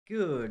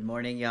Good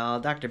morning,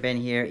 y'all. Dr. Ben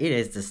here. It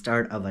is the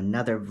start of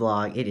another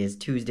vlog. It is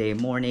Tuesday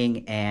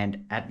morning,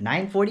 and at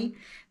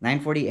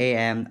 9:40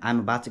 a.m., I'm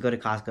about to go to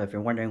Costco. If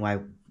you're wondering why,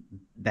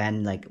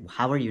 Ben, like,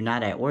 how are you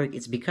not at work?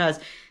 It's because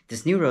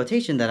this new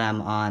rotation that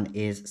I'm on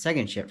is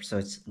second shift. So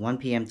it's 1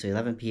 p.m. to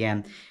 11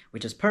 p.m.,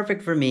 which is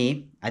perfect for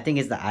me. I think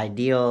it's the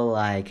ideal,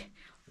 like,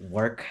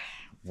 work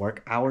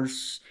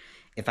hours.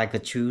 If I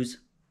could choose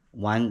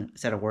one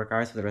set of work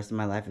hours for the rest of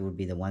my life, it would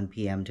be the 1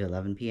 p.m. to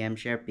 11 p.m.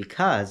 shift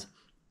because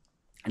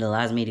it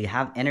allows me to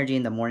have energy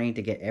in the morning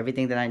to get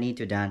everything that I need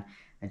to done.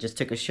 I just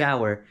took a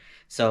shower,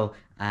 so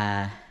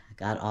I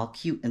got all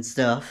cute and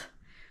stuff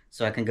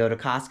so I can go to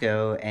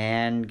Costco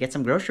and get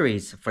some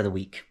groceries for the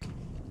week.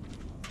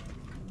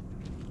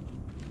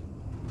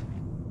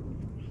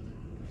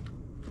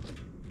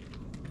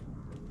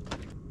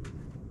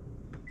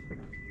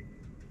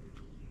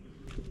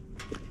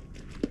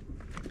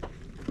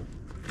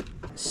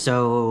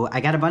 So I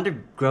got a bunch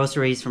of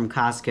groceries from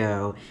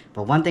Costco,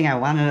 but one thing I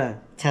want to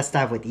test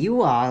out with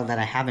you all that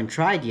I haven't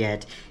tried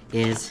yet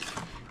is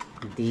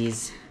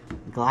these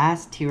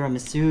glass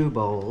tiramisu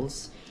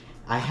bowls.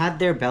 I had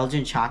their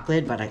Belgian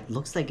chocolate, but it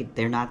looks like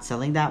they're not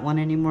selling that one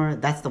anymore.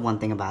 That's the one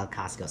thing about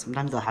Costco.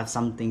 Sometimes they'll have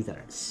some things that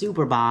are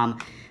super bomb,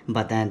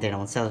 but then they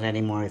don't sell it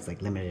anymore. It's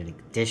like limited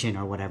edition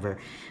or whatever.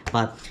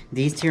 But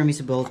these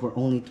tiramisu bowls were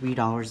only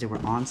 $3. They were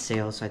on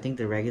sale, so I think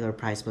the regular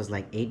price was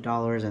like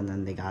 $8, and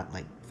then they got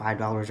like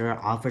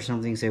 $5 off or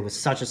something. So it was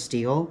such a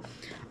steal.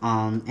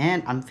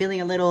 And I'm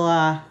feeling a little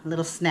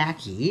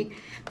snacky.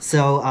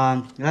 So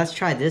let's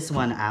try this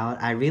one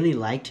out. I really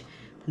liked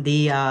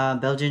the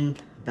Belgian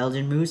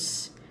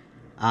mousse.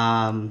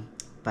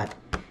 But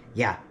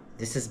yeah,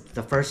 this is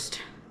the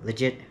first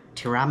legit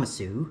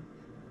tiramisu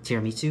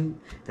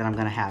that I'm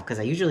gonna have, because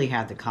I usually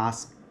have the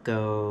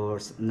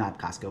Costco, not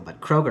Costco, but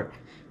Kroger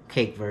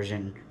cake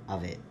version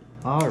of it.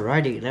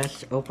 Alrighty,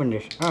 let's open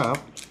this up.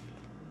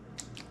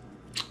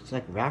 It's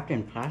like wrapped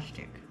in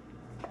plastic.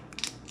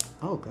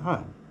 Oh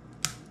god.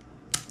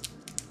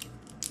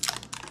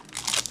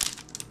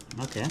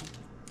 Okay.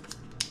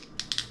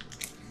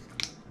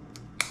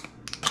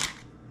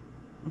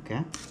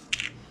 Okay.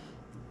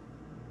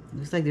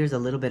 Looks like there's a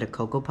little bit of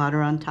cocoa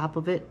powder on top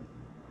of it.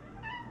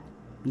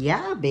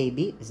 Yeah,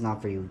 baby. It's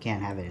not for you. You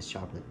can't have it. It's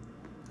chocolate.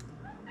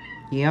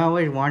 You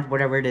always want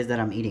whatever it is that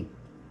I'm eating.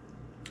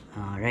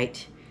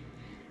 Alright.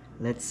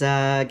 Let's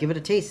give it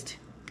a taste.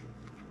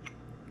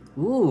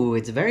 Ooh,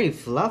 it's very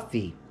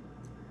fluffy.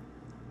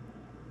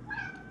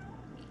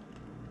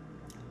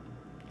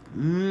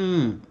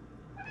 Mmm.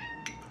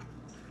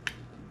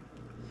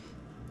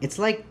 It's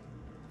like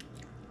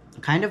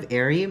kind of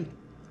airy.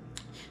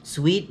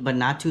 Sweet, but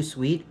not too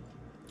sweet.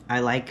 I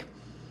like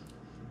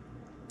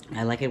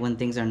it when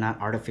things are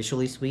not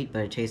artificially sweet,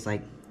 but it tastes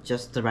like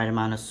just the right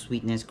amount of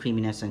sweetness,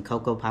 creaminess, and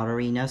cocoa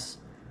powderiness.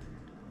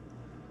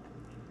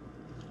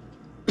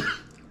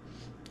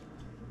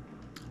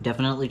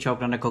 Definitely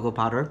choked on the cocoa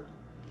powder.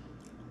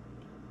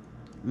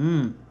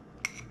 And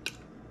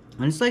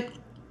it's like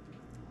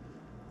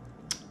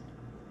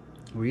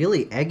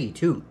really eggy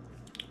too,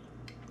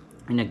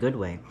 in a good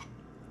way.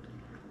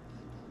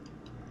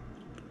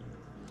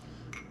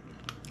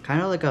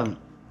 Kind of like a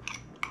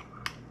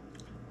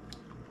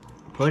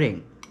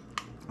pudding,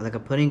 like a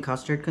pudding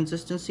custard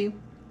consistency.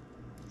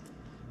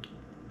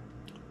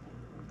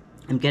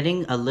 I'm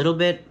getting a little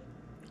bit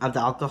of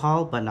the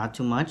alcohol, but not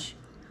too much.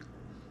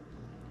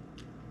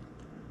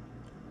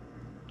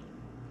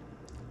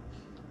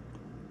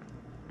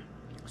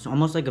 It's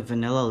almost like a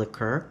vanilla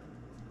liqueur.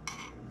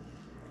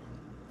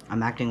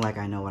 I'm acting like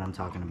I know what I'm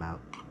talking about,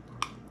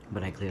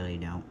 but I clearly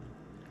don't.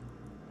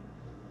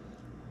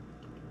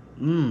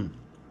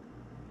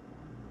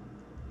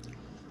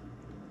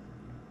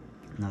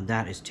 Now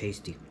that is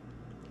tasty.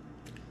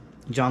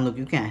 John, look,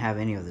 you can't have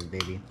any of this,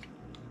 baby.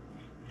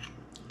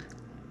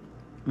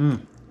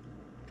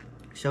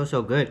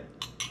 So good.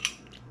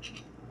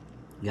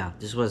 Yeah,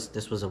 this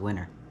was a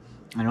winner.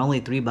 And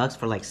only $3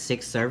 for like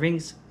 6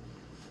 servings.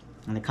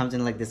 And it comes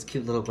in like this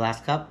cute little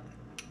glass cup.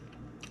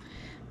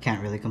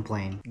 Can't really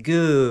complain.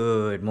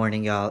 Good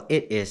morning, y'all.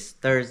 It is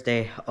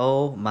Thursday.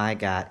 Oh my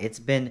god, it's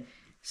been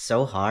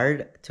so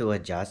hard to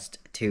adjust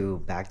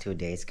back to a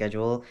day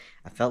schedule.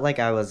 I felt like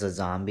I was a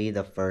zombie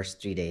the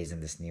first 3 days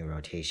in this new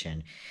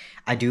rotation.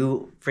 I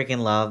do freaking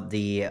love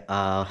the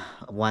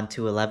 1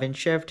 to 11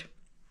 shift.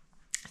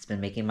 It's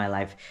been making my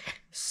life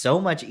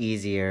so much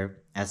easier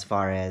as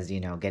far as,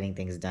 you know, getting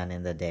things done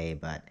in the day.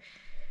 But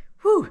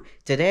whew,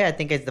 today I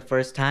think it's the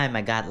first time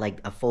I got like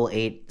a full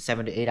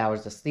 7 to 8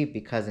 hours of sleep,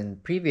 because in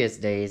previous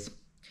days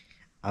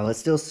I was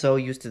still so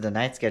used to the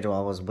night schedule. I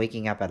was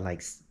waking up at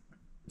like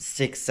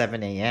 6,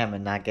 7 a.m.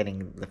 and not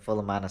getting the full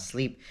amount of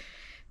sleep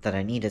that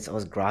I needed, so I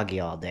was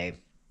groggy all day.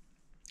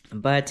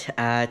 But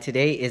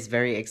today is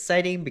very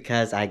exciting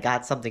because I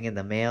got something in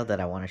the mail that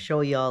I want to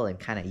show y'all and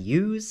kind of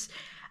use.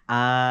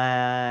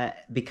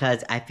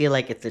 Because I feel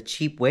like it's a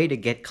cheap way to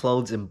get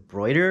clothes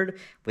embroidered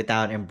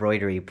without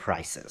embroidery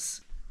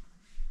prices.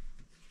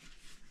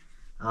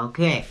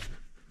 Okay,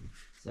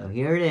 so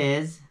here it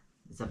is.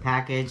 It's a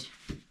package.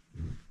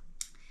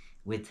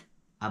 with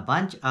a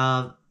bunch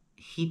of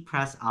heat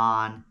press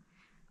on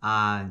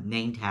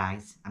name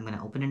tags. I'm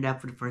gonna open it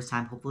up for the first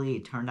time. Hopefully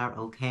it turned out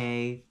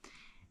okay,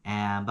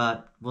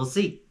 but we'll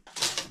see.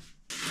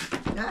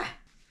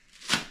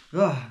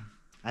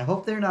 I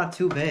hope they're not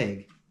too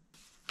big.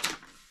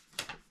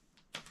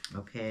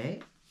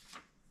 Okay.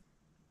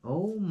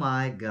 Oh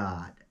my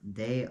god,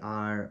 they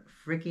are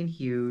freaking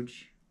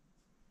huge.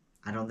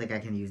 I don't think I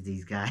can use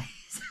these guys.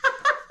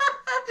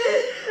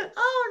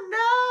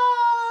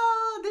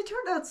 Oh no! They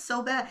turned out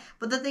so bad.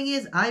 But the thing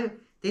is,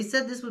 they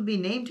said this would be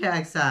name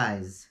tag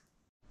size.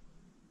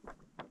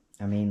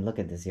 I mean, look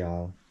at this,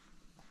 y'all.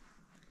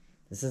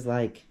 This is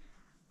like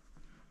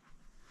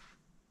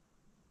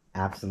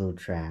absolute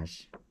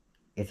trash.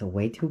 It's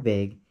way too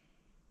big,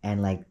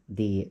 and like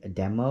the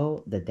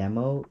demo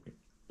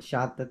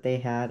shot that they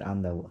had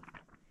on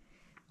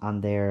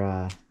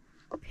their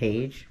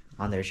page,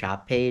 on their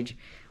shop page,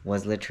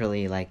 was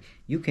literally like,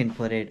 you can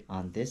put it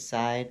on this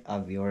side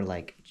of your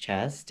like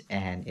chest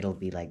and it'll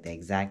be like the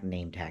exact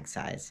name tag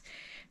size.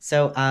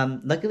 So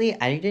luckily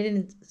I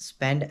didn't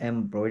spend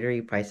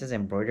embroidery prices.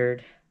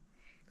 Embroidered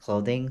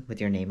clothing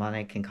with your name on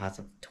it can cost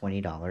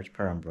 $20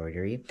 per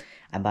embroidery.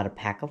 I bought a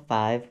pack of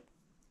 5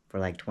 for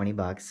like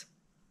 $20.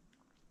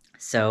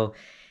 So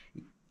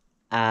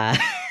I'm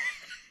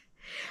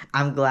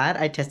glad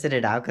I tested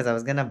it out, because I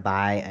was gonna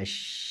buy a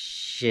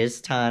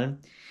shiz ton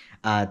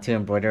to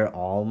embroider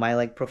all my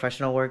like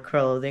professional work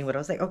clothing, but I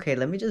was like, okay,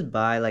 let me just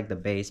buy like the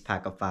base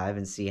pack of 5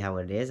 and see how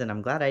it is. And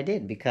I'm glad I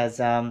did,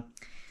 because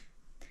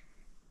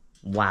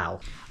wow.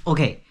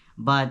 Okay,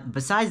 but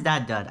besides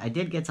that dud, I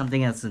did get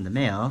something else in the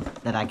mail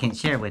that I can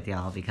share with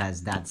y'all,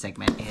 because that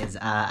segment is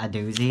a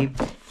doozy.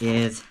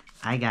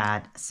 I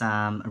got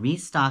some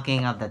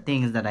restocking of the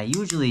things that I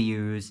usually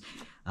use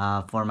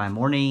for my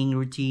morning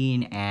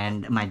routine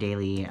and my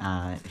daily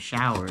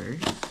showers.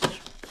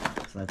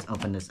 So let's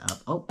open this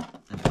up. Oh,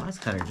 the box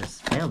cutter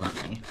just failed on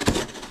me.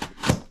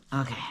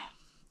 Okay.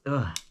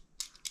 Ugh.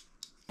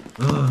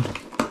 Ugh.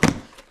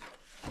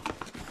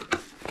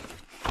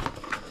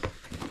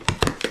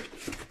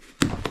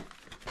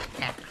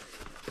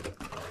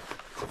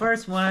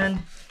 First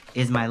one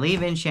is my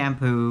leave-in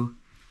shampoo,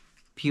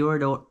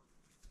 Puredor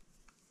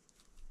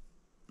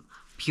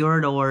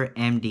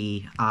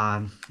MD.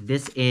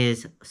 This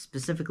is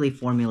specifically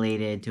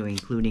formulated to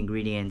include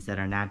ingredients that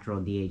are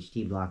natural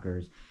DHT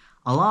blockers,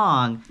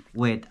 along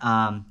with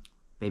along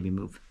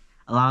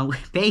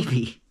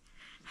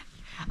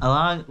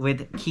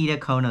with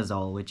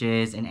ketoconazole, which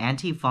is an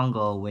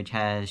antifungal, which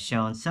has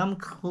shown some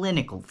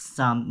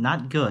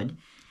not good,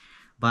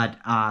 but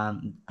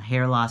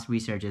hair loss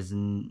research is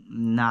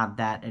not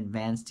that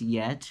advanced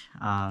yet.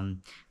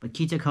 But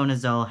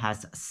ketoconazole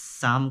has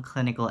some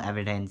clinical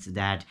evidence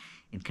that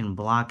it can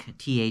block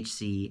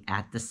THC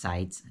at the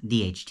sites.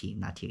 DHT,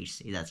 not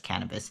THC, that's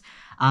cannabis,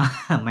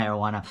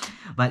 marijuana.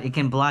 But it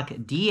can block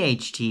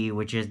DHT,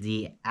 which is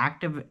the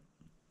active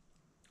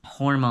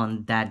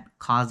hormone that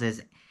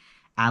causes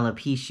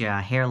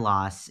alopecia, hair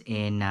loss,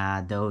 in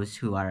those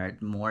who are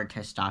more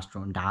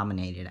testosterone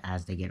dominated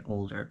as they get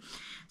older.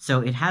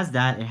 So it has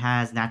that. It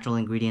has natural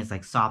ingredients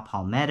like saw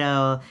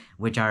palmetto,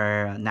 which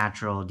are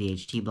natural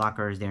DHT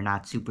blockers. They're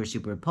not super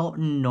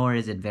potent, nor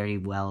is it very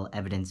well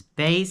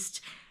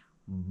evidence-based,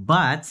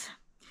 but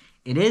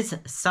it is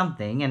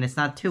something, and it's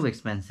not too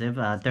expensive.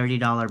 A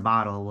 $30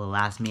 bottle will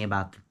last me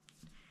about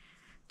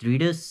 3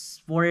 to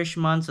 4-ish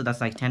months, so that's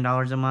like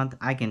 $10 a month.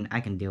 I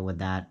can deal with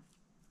that.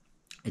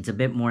 It's a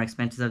bit more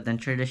expensive than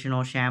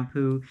traditional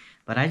shampoo,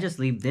 but I just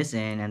leave this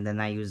in, and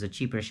then I use a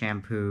cheaper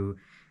shampoo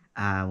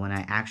when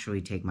I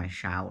actually take my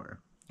shower.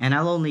 And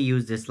I'll only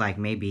use this like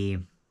maybe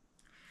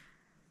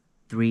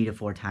 3 to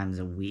 4 times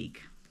a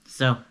week.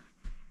 So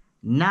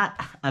not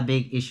a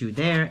big issue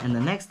there. And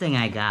the next thing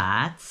I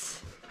got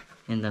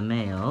in the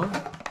mail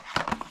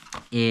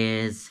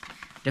is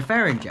the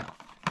Ferret gel.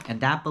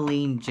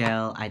 Adapalene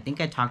gel. I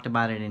think I talked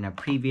about it in a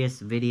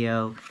previous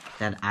video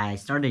that I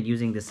started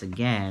using this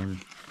again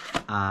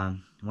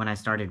when I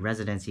started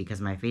residency, because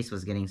my face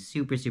was getting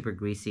super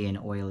greasy and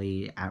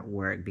oily at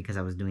work because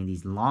I was doing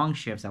these long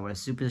shifts. I was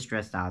super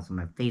stressed out, so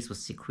my face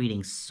was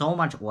secreting so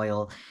much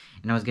oil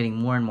and I was getting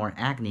more and more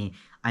acne.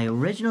 I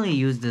originally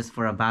used this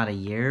for about a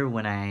year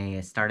when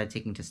I started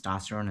taking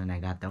testosterone, and I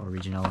got the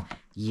original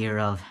year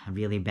of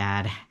really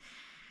bad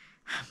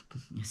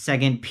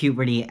second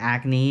puberty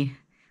acne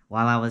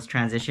while I was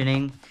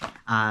transitioning.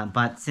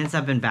 But since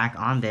I've been back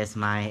on this,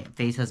 my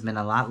face has been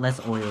a lot less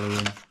oily,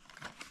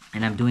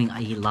 and I'm doing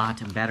a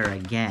lot better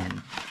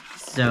again.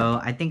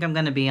 So I think I'm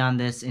going to be on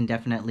this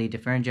indefinitely.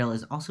 Ferret gel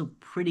is also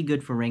pretty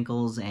good for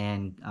wrinkles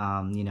and,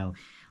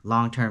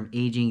 long-term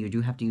aging. You do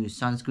have to use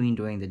sunscreen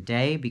during the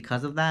day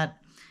because of that.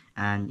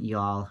 And you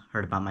all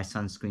heard about my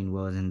sunscreen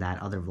woes in that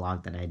other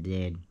vlog that I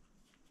did.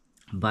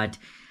 But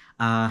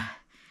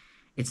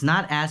it's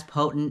not as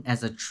potent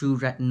as a true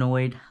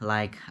retinoid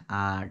like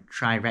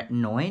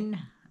triretinoin.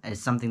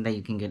 It's something that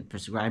you can get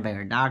prescribed by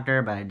your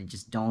doctor, but I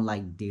just don't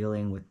like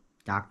dealing with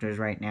doctors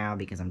right now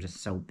because I'm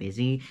just so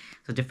busy.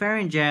 So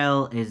Ferret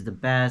gel is the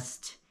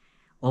best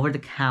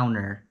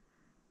over-the-counter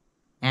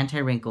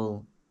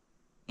anti-wrinkle,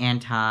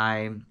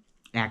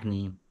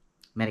 anti-acne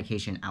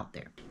medication out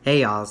there.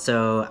 Hey y'all,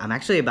 so I'm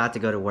actually about to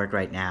go to work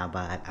right now,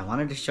 but I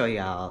wanted to show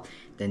y'all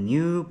the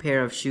new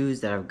pair of shoes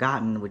that I've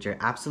gotten, which are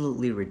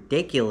absolutely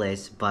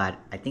ridiculous, but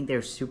I think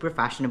they're super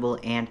fashionable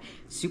and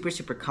super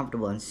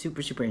comfortable and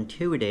super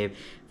intuitive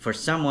for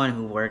someone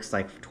who works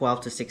like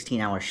 12 to 16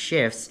 hour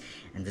shifts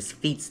and his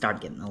feet start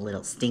getting a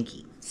little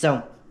stinky.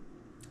 So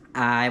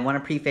I want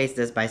to preface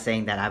this by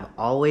saying that I've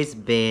always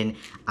been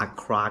a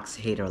Crocs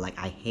hater. Like,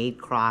 I hate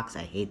Crocs.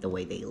 I hate the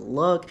way they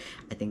look.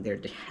 I think they're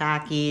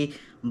tacky.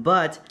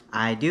 But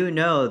I do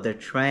know the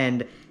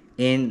trend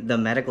in the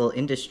medical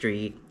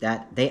industry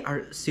that they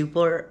are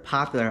super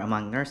popular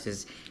among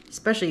nurses,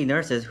 especially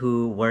nurses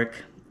who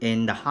work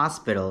in the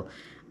hospital,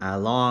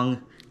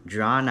 long,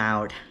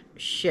 drawn-out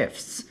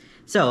shifts.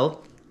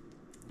 So,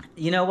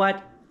 you know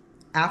what?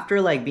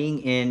 After like being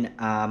in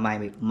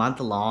my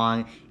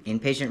month-long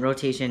inpatient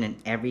rotation, and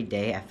every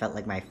day I felt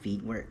like my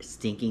feet were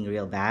stinking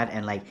real bad,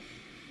 and like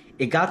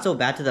it got so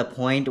bad to the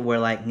point where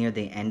like near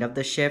the end of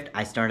the shift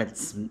I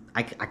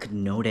could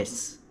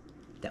notice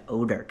the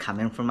odor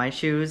coming from my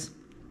shoes.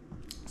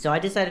 So I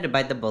decided to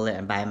bite the bullet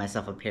and buy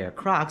myself a pair of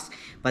Crocs,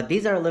 but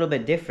these are a little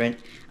bit different.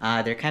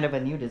 They're kind of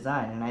a new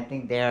design, and I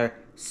think they're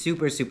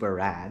super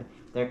rad.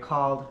 They're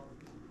called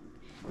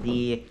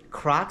the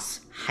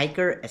Crocs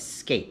Hiker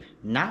Escape.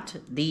 Not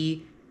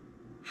the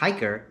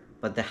hiker,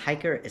 but the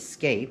Hiker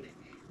Escape.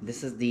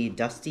 This is the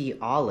Dusty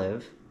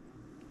Olive.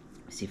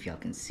 Let's see if y'all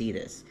can see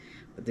this.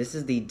 But this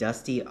is the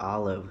Dusty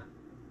Olive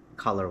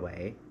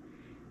colorway.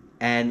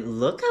 And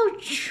look how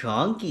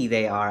chunky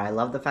they are. I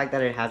love the fact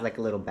that it has like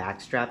a little back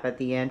strap at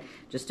the end,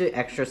 just to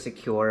extra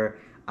secure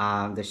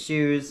the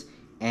shoes.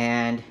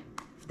 And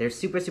they're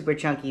super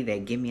chunky. They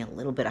give me a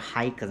little bit of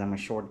height because I'm a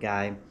short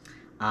guy.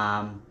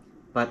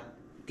 But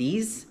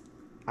these,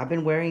 I've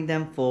been wearing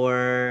them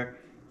for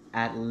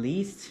at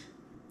least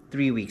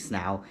 3 weeks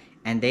now,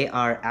 and they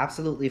are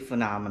absolutely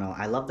phenomenal.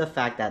 I love the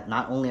fact that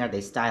not only are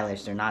they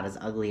stylish, they're not as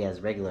ugly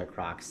as regular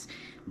Crocs,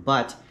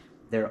 but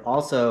they're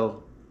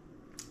also,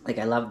 like,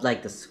 I love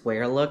like the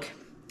square look.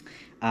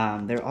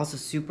 They're also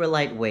super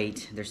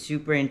lightweight. They're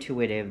super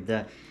intuitive.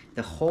 The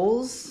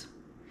holes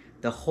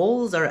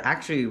are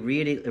actually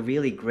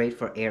really great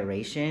for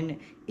aeration.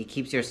 It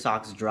keeps your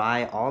socks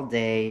dry all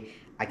day.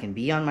 I can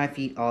be on my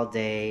feet all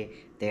day.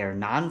 They're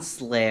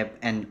non-slip,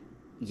 and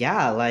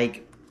yeah,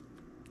 like,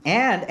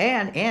 and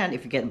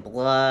if you get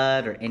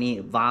blood or any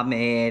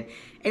vomit,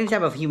 any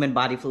type of human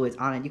body fluids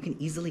on it, you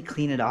can easily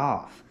clean it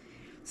off.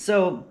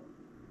 So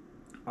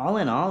all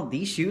in all,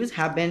 these shoes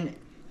have been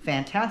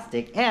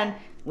fantastic, and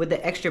with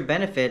the extra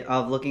benefit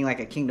of looking like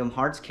a Kingdom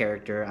Hearts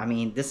character. I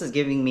mean, this is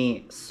giving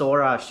me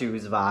Sora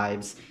shoes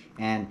vibes,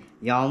 and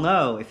y'all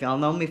know, if y'all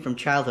know me from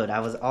childhood, I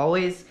was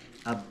always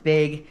a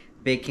big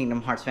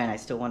Kingdom Hearts fan. I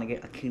still want to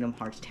get a Kingdom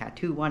Hearts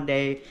tattoo one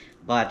day,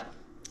 but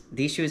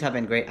these shoes have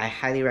been great. I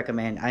highly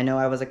recommend. I know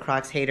I was a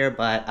Crocs hater,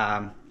 but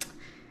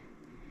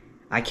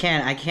I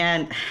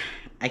can't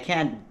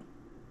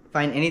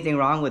find anything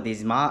wrong with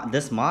this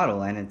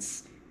model, and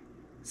it's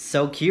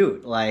so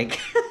cute. Like,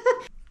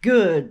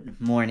 good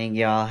morning,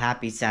 y'all.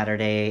 Happy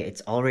Saturday.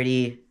 It's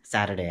already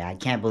Saturday. I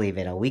can't believe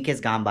it. A week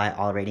has gone by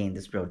already in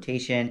this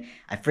rotation.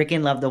 I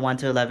freaking love the 1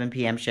 to 11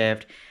 p.m.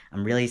 shift.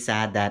 I'm really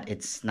sad that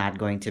it's not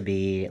going to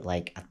be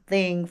like a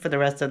thing for the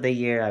rest of the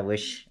year. I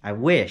wish,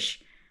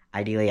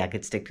 ideally I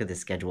could stick to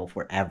this schedule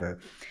forever.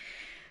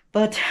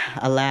 But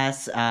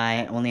alas,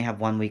 I only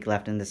have 1 week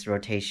left in this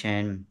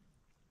rotation.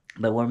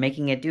 But we're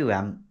making it do.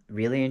 I'm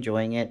really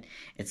enjoying it.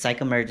 It's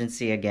Psych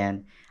Emergency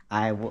again.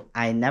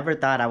 I never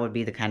thought I would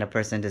be the kind of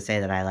person to say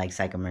that I like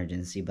Psych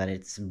Emergency, but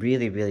it's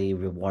really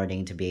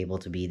rewarding to be able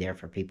to be there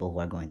for people who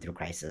are going through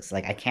crisis.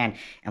 Like, I can't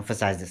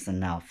emphasize this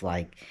enough.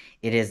 Like,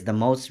 it is the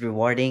most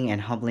rewarding and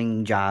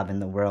humbling job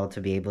in the world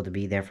to be able to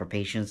be there for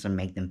patients and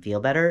make them feel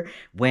better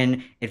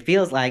when it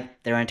feels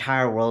like their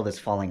entire world is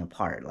falling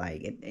apart.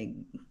 Like, it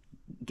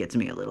gets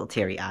me a little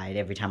teary-eyed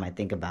every time I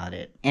think about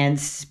it. And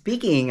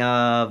speaking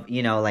of,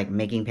 you know, like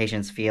making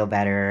patients feel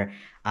better,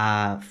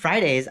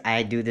 Fridays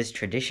I do this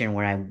tradition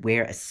where I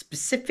wear a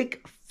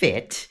specific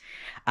fit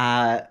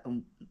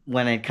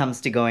when it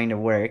comes to going to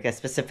work, a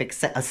specific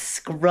set of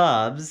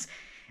scrubs.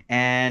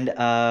 And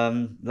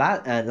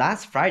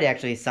last Friday,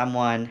 actually,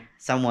 someone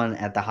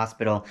at the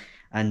hospital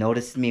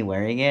noticed me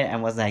wearing it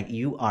and was like,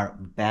 "You are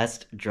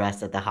best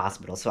dressed at the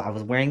hospital." So I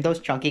was wearing those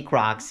chunky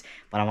Crocs,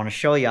 but I want to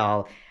show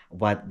y'all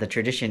what the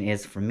tradition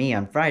is for me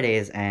on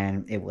Fridays,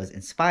 and it was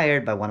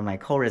inspired by one of my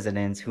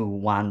co-residents who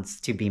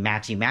wants to be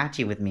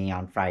matchy-matchy with me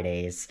on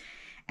Fridays,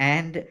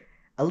 and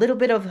a little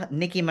bit of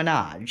Nicki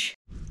Minaj.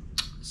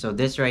 So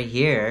this right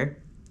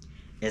here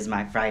is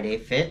my Friday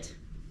fit.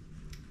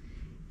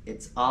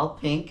 It's all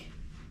pink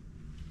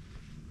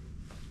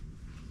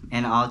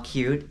and all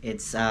cute.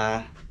 It's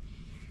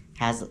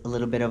has a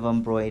little bit of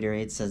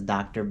embroidery. It says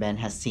Dr. Ben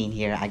Haseen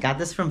here. I got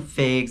this from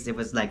Figs. It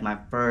was like my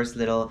first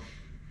little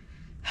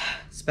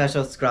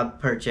special scrub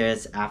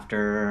purchase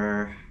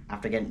after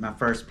getting my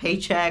first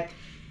paycheck,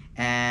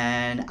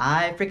 And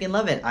I freaking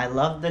love it. I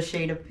love the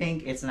shade of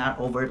pink. It's not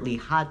overtly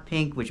hot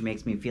pink, which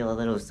makes me feel a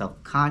little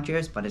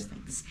self-conscious, but it's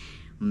like this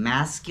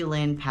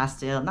masculine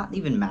pastel, not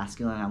even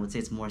masculine, I would say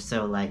it's more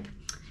so like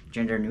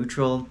gender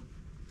neutral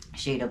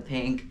shade of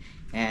pink,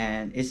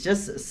 and it's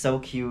just so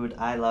cute.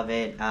 I love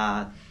it.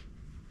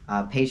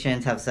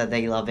 Patients have said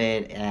they love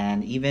it,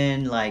 and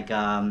even like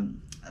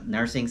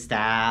nursing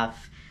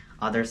staff,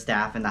 other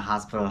staff in the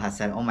hospital has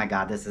said, oh my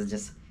god, this is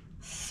just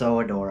so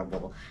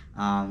adorable.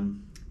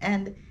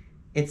 And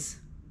it's,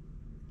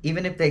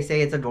 even if they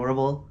say it's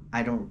adorable,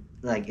 I don't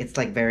like, it's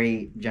like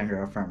very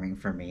gender affirming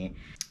for me.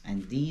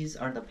 And these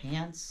are the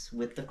pants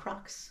with the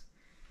Crocs.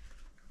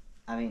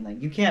 I mean,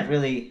 like, you can't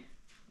really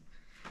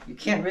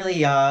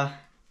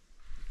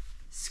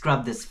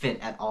scrub this fit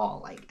at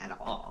all, like at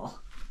all.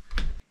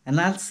 And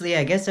lastly,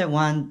 I guess I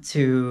want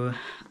to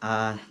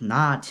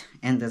not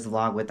end this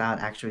vlog without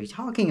actually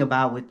talking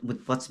about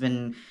with what's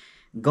been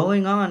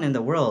going on in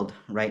the world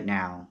right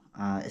now,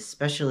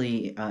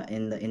 especially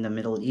in the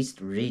Middle East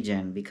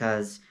region,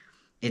 because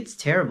it's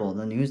terrible.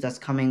 The news that's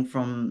coming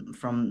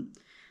from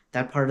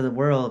that part of the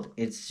world,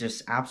 it's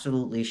just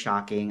absolutely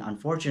shocking.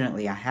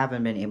 Unfortunately, I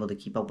haven't been able to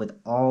keep up with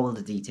all of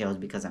the details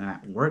because I'm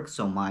at work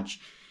so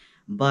much,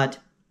 but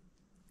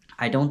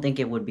I don't think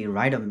it would be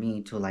right of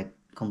me to like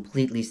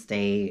completely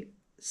stay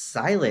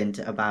silent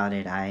about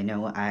it. I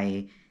know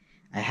I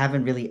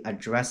haven't really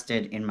addressed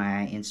it in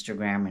my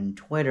Instagram and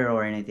Twitter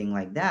or anything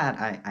like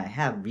that. I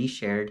have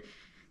reshared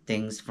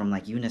things from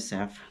like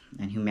UNICEF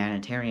and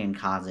humanitarian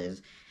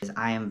causes.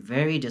 I am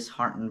very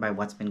disheartened by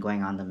what's been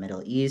going on in the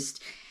Middle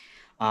East.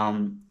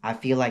 I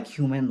feel like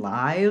human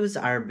lives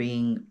are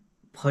being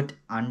put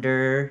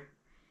under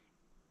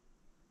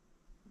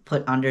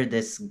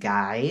this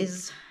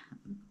guise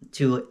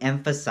to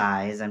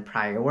emphasize and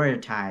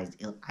prioritize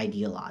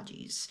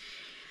ideologies.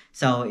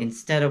 So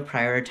instead of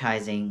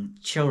prioritizing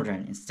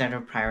children, instead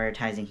of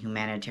prioritizing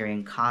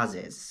humanitarian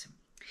causes,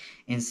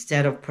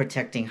 instead of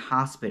protecting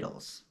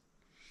hospitals,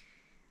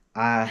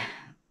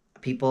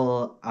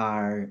 people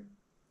are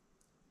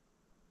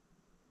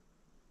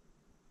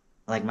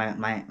like,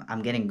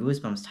 I'm getting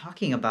goosebumps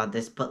talking about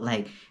this, but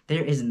like,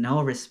 there is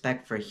no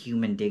respect for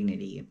human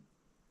dignity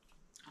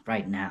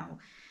right now.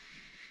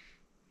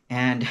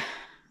 And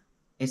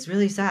it's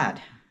really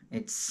sad.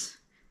 It's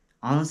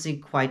honestly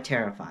quite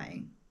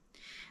terrifying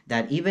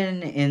that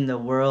even in the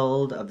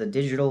world of the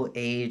digital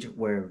age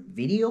where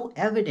video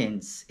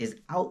evidence is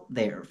out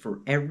there for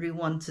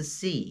everyone to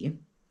see,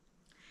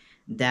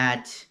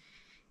 that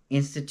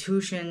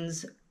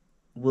institutions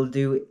will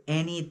do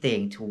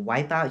anything to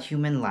wipe out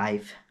human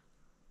life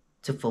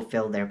to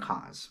fulfill their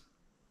cause.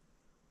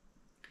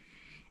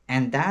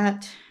 And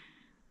that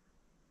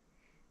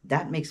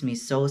makes me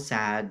so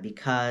sad,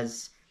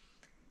 because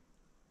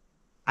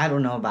I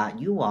don't know about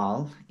you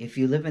all, if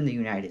you live in the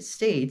United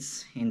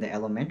States, in the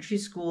elementary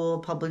school,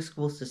 public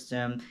school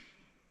system,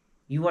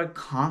 you are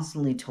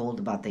constantly told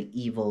about the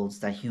evils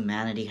that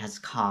humanity has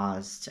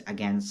caused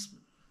against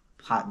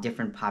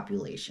different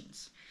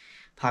populations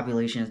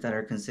that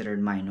are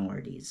considered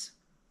minorities.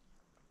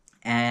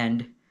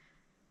 And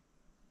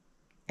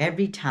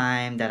every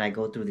time that I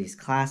go through these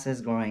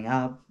classes growing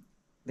up,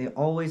 they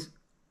always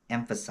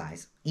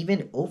emphasize,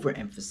 even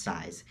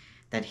overemphasize,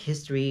 that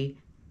history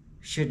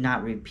should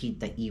not repeat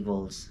the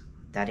evils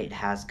that it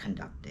has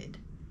conducted.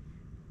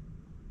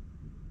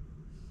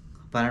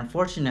 But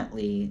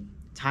unfortunately,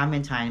 time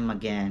and time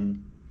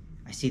again,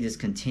 I see this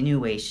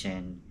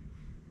continuation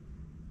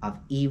of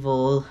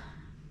evil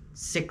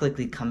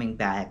cyclically coming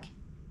back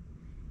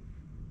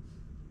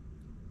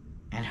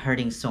and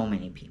hurting so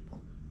many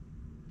people.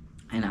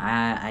 And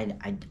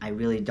I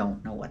really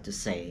don't know what to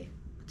say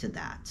to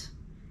that.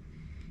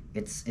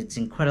 It's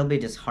incredibly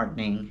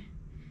disheartening,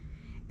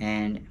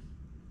 and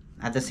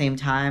at the same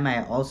time,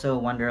 I also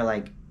wonder,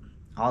 like,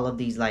 all of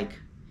these, like,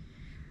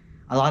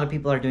 a lot of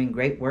people are doing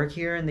great work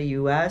here in the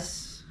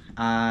US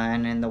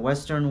and in the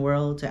Western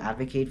world to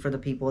advocate for the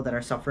people that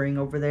are suffering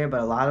over there,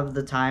 but a lot of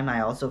the time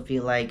I also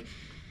feel like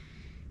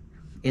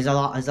is a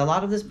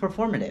lot of this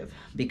performative,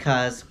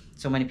 because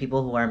so many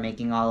people who are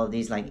making all of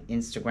these like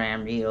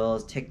Instagram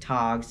reels,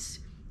 TikToks,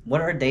 what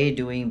are they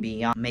doing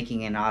beyond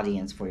making an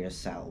audience for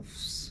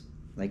yourselves?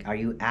 Like, are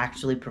you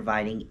actually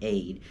providing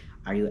aid?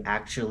 Are you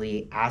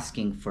actually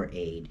asking for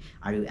aid?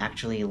 Are you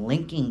actually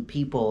linking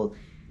people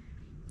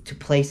to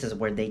places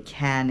where they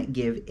can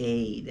give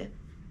aid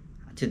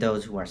to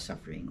those who are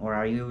suffering? Or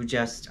are you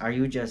just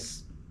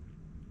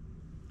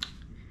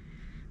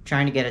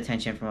trying to get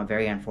attention from a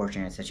very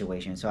unfortunate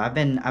situation? So I've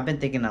been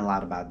thinking a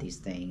lot about these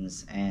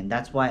things, and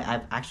that's why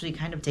I've actually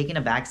kind of taken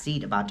a back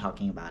seat about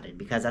talking about it,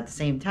 because at the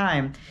same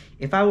time,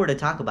 if I were to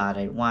talk about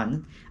it,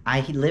 one,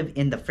 I live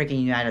in the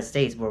freaking United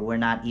States where we're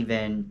not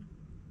even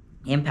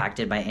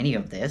impacted by any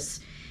of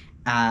this.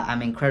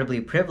 I'm incredibly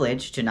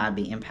privileged to not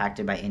be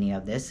impacted by any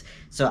of this,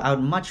 so I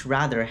would much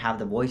rather have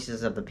the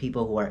voices of the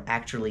people who are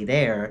actually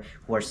there,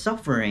 who are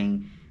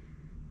suffering,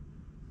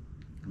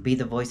 be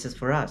the voices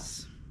for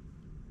us.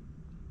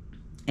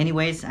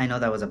 Anyways, I know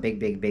that was a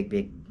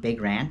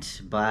big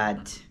rant,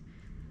 but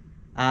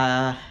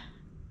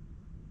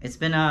It's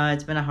been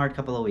a hard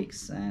couple of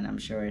weeks, and I'm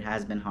sure it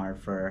has been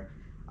hard for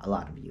a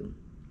lot of you.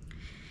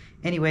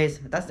 Anyways,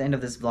 that's the end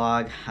of this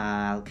vlog.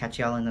 I'll catch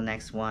y'all in the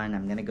next one.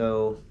 I'm gonna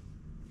go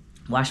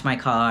wash my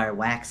car,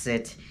 wax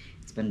it.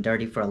 It's been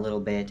dirty for a little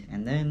bit,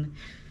 and then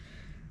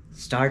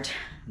start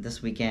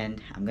this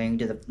weekend. I'm going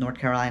to the North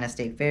Carolina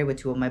State Fair with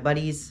 2 of my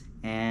buddies,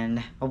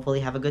 and hopefully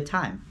have a good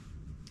time.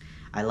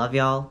 I love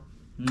y'all.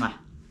 Mwah.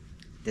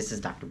 This is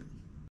Dr. Boo.